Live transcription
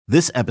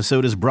This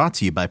episode is brought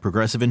to you by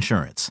Progressive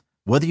Insurance.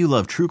 Whether you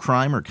love true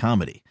crime or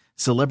comedy,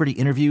 celebrity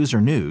interviews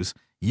or news,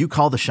 you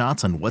call the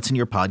shots on what's in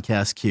your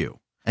podcast queue.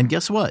 And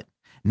guess what?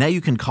 Now you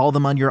can call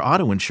them on your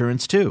auto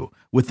insurance too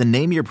with the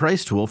Name Your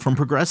Price tool from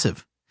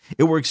Progressive.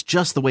 It works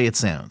just the way it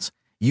sounds.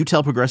 You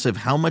tell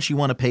Progressive how much you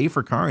want to pay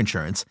for car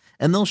insurance,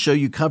 and they'll show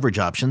you coverage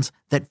options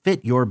that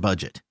fit your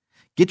budget.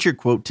 Get your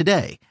quote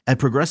today at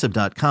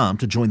Progressive.com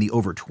to join the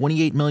over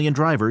 28 million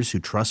drivers who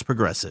trust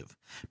Progressive.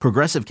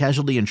 Progressive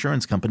Casualty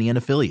Insurance Company and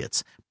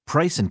Affiliates.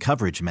 Price and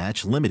coverage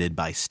match limited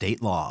by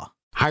state law.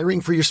 Hiring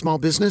for your small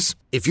business?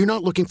 If you're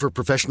not looking for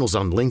professionals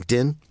on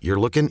LinkedIn, you're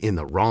looking in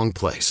the wrong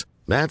place.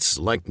 That's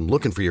like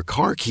looking for your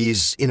car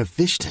keys in a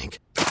fish tank.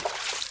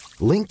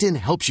 LinkedIn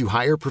helps you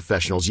hire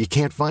professionals you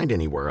can't find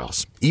anywhere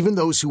else, even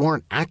those who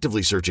aren't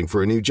actively searching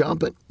for a new job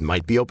but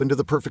might be open to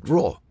the perfect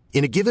role.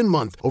 In a given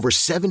month, over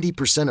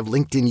 70% of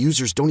LinkedIn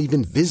users don't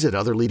even visit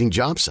other leading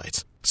job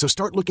sites. So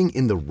start looking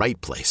in the right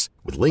place.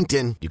 With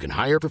LinkedIn, you can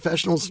hire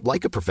professionals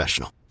like a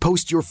professional.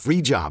 Post your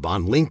free job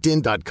on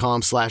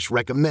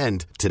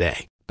linkedin.com/recommend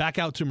today. Back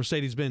out to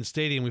Mercedes-Benz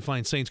Stadium, we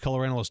find Saints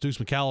color analyst Deuce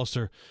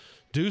McAllister.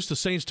 Deuce, the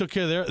Saints took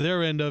care of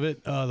their end of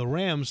it. The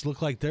Rams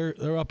look like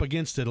they're up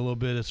against it a little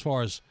bit as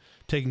far as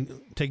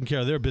taking care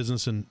of their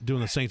business and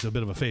doing the Saints a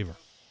bit of a favor.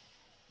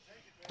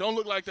 Don't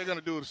look like they're going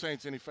to do the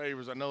Saints any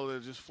favors. I know they're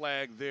just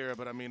flagged there,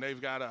 but, I mean, they've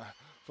got to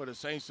 – for the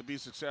Saints to be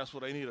successful,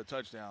 they need a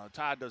touchdown. A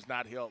tie does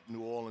not help New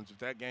Orleans. If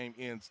that game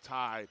ends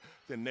tied,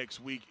 then next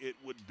week it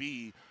would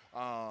be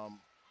San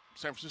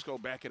Francisco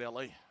back at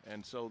L.A.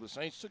 And so the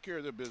Saints took care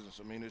of their business.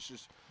 I mean, it's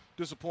just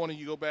disappointing.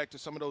 You go back to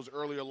some of those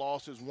earlier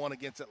losses, one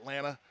against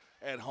Atlanta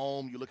at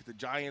home. You look at the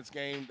Giants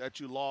game that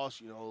you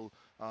lost,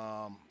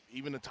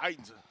 even the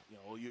Titans,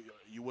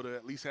 you would have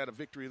at least had a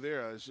victory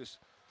there. It's just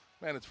 –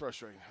 man, it's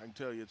frustrating. I can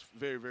tell you it's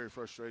very, very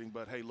frustrating.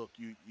 But, hey, look,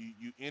 you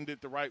end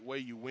it the right way.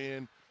 You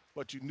win.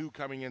 But you knew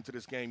coming into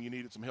this game you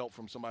needed some help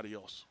from somebody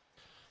else.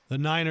 The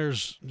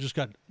Niners just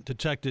got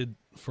detected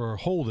for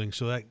holding,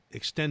 so that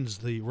extends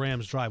the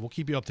Rams' drive. We'll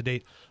keep you up to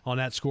date on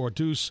that score.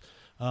 Deuce,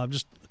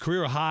 just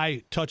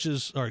career-high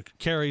touches or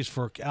carries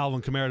for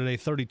Alvin Kamara today.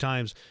 30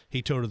 times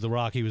he toted the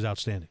rock. He was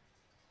outstanding.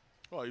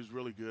 Well, he was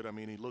really good. I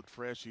mean, he looked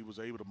fresh. He was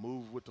able to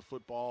move with the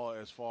football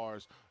as far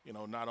as,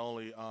 not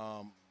only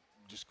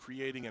just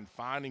creating and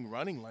finding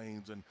running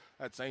lanes. And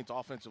that Saints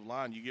offensive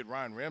line, you get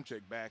Ryan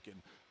Ramczyk back,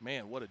 and,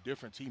 man, what a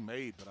difference he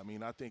made. But, I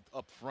mean, I think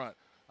up front,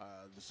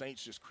 the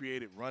Saints just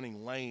created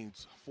running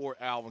lanes for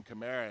Alvin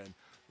Kamara. And,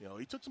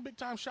 he took some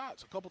big-time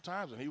shots a couple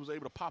times, and he was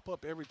able to pop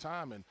up every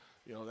time. And,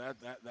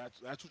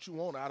 that's what you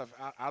want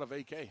out of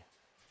AK.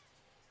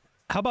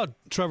 How about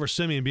Trevor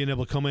Siemian being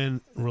able to come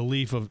in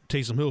relief of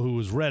Taysom Hill, who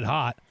was red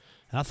hot?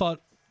 And I thought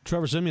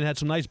Trevor Siemian had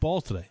some nice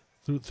balls today,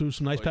 threw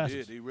some nice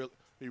passes.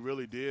 He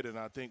really did, and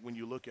I think when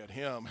you look at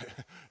him,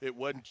 it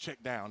wasn't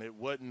check down. It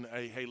wasn't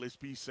a, hey, let's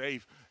be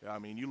safe. I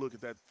mean, you look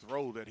at that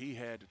throw that he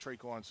had to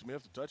Tre'Quan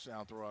Smith, the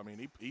touchdown throw. I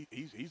mean,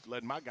 he's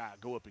letting my guy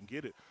go up and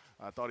get it.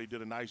 I thought he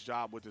did a nice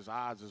job with his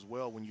eyes as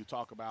well when you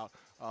talk about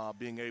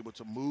being able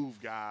to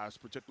move guys,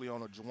 particularly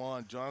on a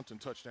Juwan Johnson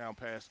touchdown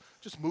pass,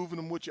 just moving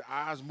them with your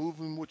eyes,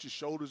 moving them with your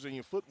shoulders and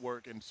your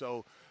footwork. And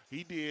so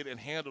he did and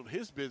handled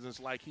his business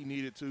like he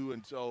needed to.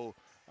 And so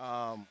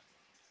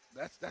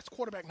that's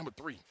quarterback number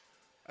 3.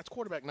 That's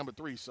quarterback number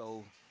 3,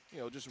 so,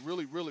 just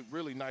really, really,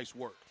 really nice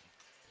work.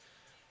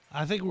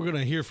 I think we're going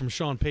to hear from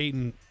Sean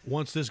Payton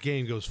once this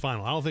game goes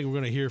final. I don't think we're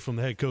going to hear from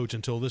the head coach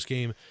until this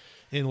game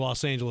in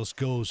Los Angeles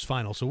goes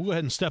final. So we'll go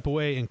ahead and step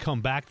away and come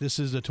back. This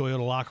is the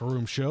Toyota Locker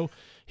Room Show.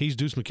 He's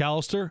Deuce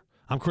McAllister.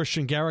 I'm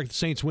Christian Garrick. The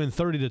Saints win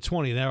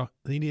 30-20.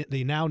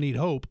 They now need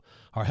help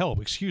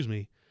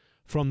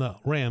from the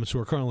Rams, who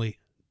are currently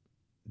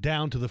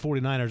down to the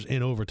 49ers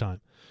in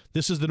overtime.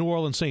 This is the New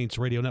Orleans Saints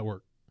Radio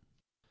Network.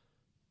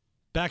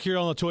 Back here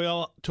on the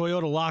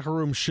Toyota Locker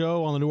Room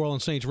Show on the New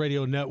Orleans Saints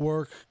Radio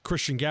Network.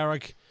 Christian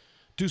Garrick,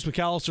 Deuce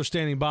McAllister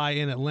standing by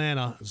in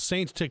Atlanta. The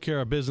Saints took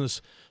care of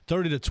business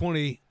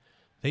 30-20.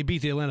 They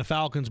beat the Atlanta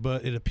Falcons,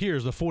 but it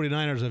appears the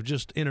 49ers have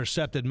just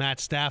intercepted Matt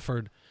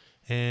Stafford,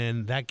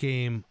 and that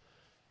game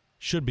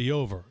should be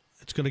over.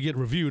 It's going to get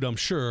reviewed, I'm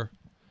sure,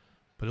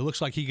 but it looks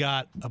like he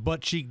got a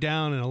butt cheek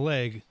down and a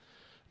leg.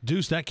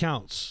 Deuce, that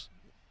counts.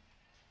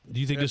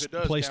 Do you think this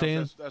play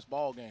stands? That's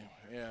ball game.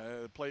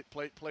 Yeah,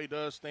 play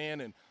does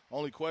stand, and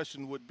only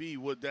question would be,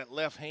 would that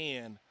left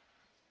hand,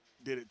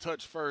 did it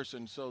touch first?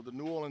 And so the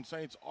New Orleans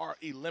Saints are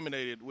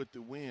eliminated with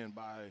the win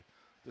by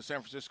the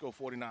San Francisco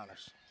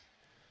 49ers.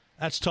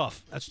 That's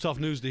tough. That's tough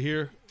news to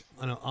hear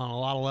on a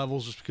lot of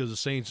levels, just because the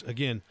Saints,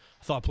 again,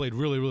 I thought played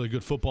really, really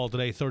good football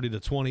today,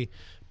 30-20,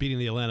 beating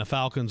the Atlanta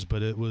Falcons,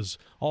 but it was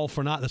all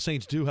for naught. The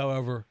Saints do,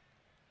 however,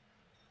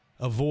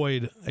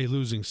 avoid a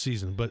losing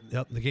season. But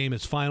the game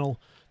is final.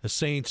 The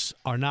Saints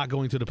are not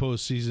going to the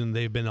postseason.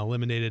 They've been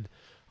eliminated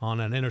on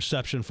an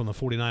interception from the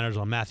 49ers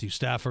on Matthew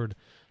Stafford,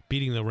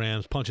 beating the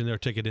Rams, punching their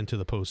ticket into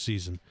the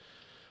postseason.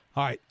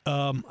 All right,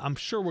 I'm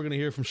sure we're going to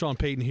hear from Sean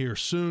Payton here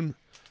soon.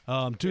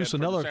 Deuce,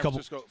 another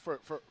couple.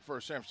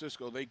 For San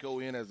Francisco, they go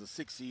in as the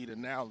 6th seed,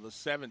 and now the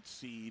 7th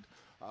seed,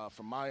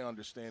 from my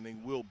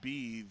understanding, will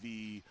be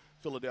the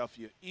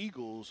Philadelphia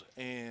Eagles,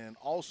 and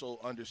also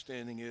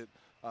understanding it,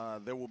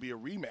 there will be a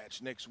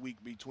rematch next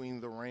week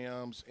between the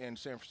Rams and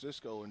San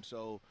Francisco, and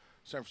so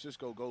San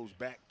Francisco goes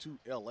back to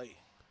L.A.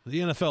 The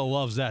NFL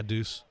loves that,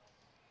 Deuce.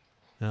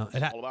 Now,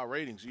 It's all about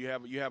ratings. You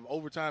have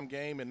overtime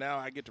game, and now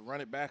I get to run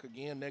it back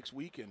again next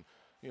week, and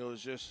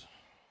it's just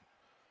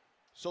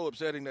so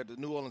upsetting that the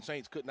New Orleans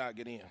Saints could not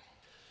get in.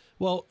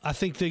 Well, I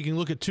think they can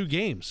look at two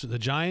games. The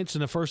Giants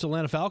and the first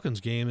Atlanta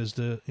Falcons game is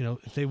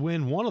if they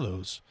win one of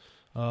those,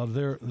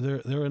 they're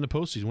in the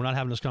postseason. We're not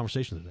having this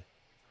conversation today.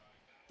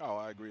 Oh,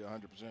 I agree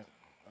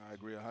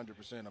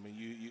 100%. I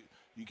mean,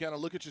 you kind of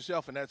look at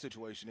yourself in that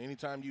situation.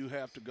 Anytime you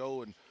have to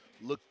go and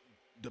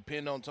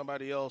depend on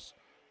somebody else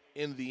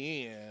in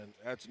the end,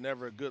 that's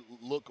never a good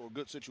look or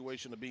good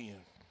situation to be in.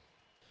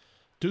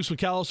 Deuce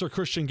McAllister,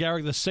 Christian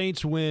Garrick, the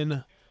Saints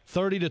win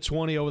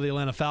 30-20 over the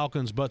Atlanta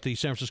Falcons, but the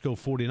San Francisco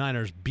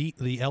 49ers beat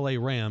the LA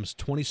Rams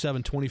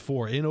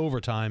 27-24 in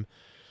overtime.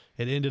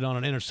 It ended on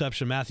an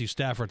interception. Matthew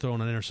Stafford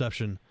throwing an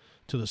interception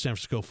to the San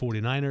Francisco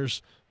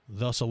 49ers,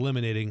 thus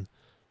eliminating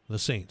the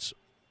Saints.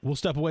 We'll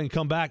step away and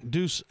come back.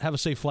 Deuce, have a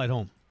safe flight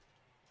home.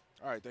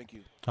 All right, thank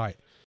you. All right.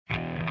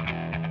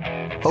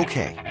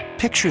 Okay,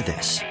 picture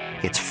this.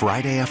 It's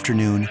Friday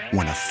afternoon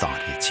when a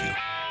thought hits you.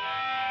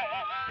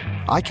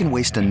 I can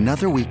waste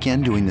another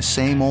weekend doing the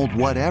same old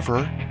whatever,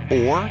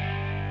 or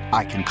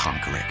I can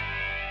conquer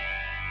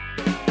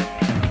it.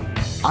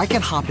 I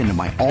can hop into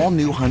my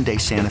all-new Hyundai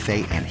Santa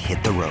Fe and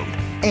hit the road.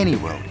 Any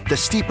road. The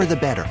steeper, the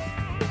better.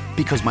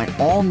 Because my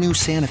all-new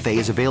Santa Fe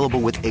is available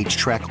with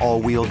H-Track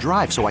all-wheel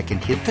drive, so I can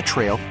hit the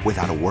trail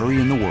without a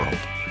worry in the world.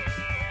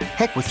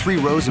 Heck, with 3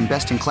 rows and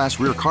best-in-class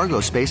rear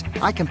cargo space,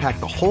 I can pack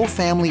the whole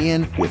family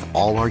in with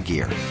all our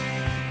gear.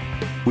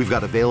 We've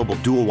got available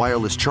dual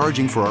wireless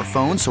charging for our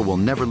phones, so we'll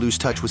never lose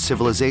touch with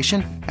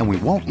civilization, and we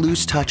won't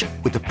lose touch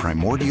with the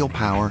primordial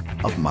power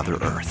of Mother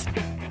Earth.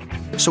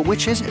 So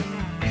which is it?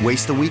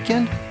 Waste the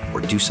weekend or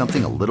do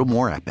something a little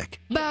more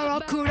epic?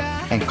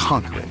 And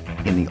conquer it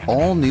in the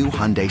all-new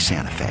Hyundai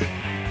Santa Fe.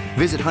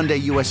 Visit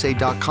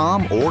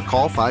HyundaiUSA.com or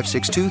call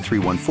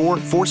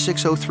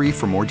 562-314-4603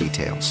 for more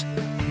details.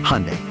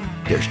 Hyundai,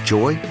 there's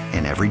joy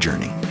in every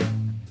journey.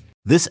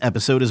 This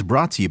episode is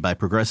brought to you by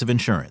Progressive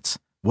Insurance.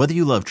 Whether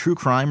you love true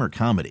crime or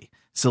comedy,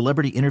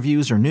 celebrity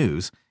interviews or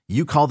news,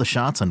 you call the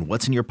shots on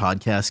what's in your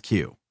podcast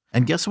queue.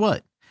 And guess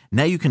what?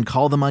 Now you can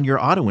call them on your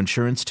auto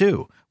insurance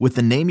too with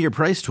the Name Your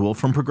Price tool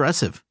from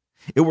Progressive.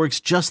 It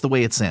works just the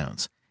way it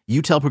sounds.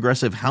 You tell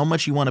Progressive how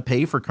much you want to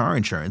pay for car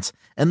insurance,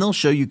 and they'll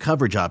show you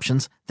coverage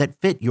options that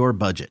fit your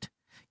budget.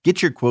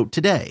 Get your quote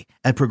today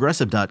at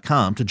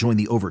Progressive.com to join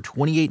the over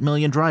 28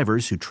 million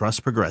drivers who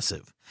trust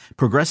Progressive.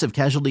 Progressive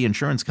Casualty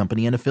Insurance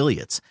Company and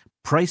Affiliates.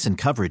 Price and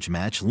coverage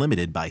match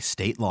limited by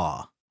state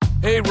law.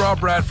 Hey, Rob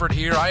Bradford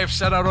here. I have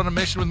set out on a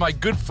mission with my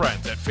good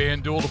friends at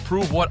FanDuel to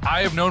prove what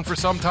I have known for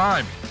some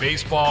time.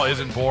 Baseball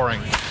isn't boring.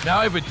 Now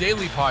I have a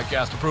daily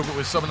podcast to prove it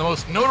with some of the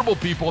most notable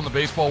people in the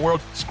baseball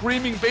world,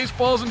 screaming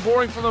baseball isn't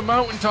boring from the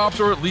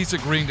mountaintops, or at least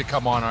agreeing to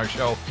come on our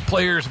show.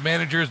 Players,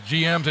 managers,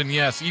 GMs, and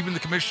yes, even the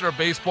commissioner of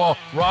baseball,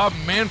 Rob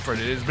Manfred.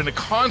 It has been a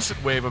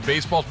constant wave of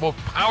baseball's most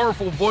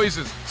powerful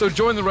voices. So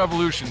join the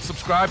revolution.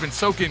 Subscribe and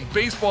soak in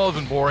Baseball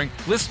Isn't Boring.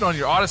 Listen on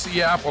your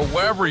Odyssey app or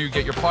wherever you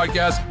get your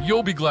podcasts.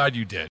 You'll be glad you did.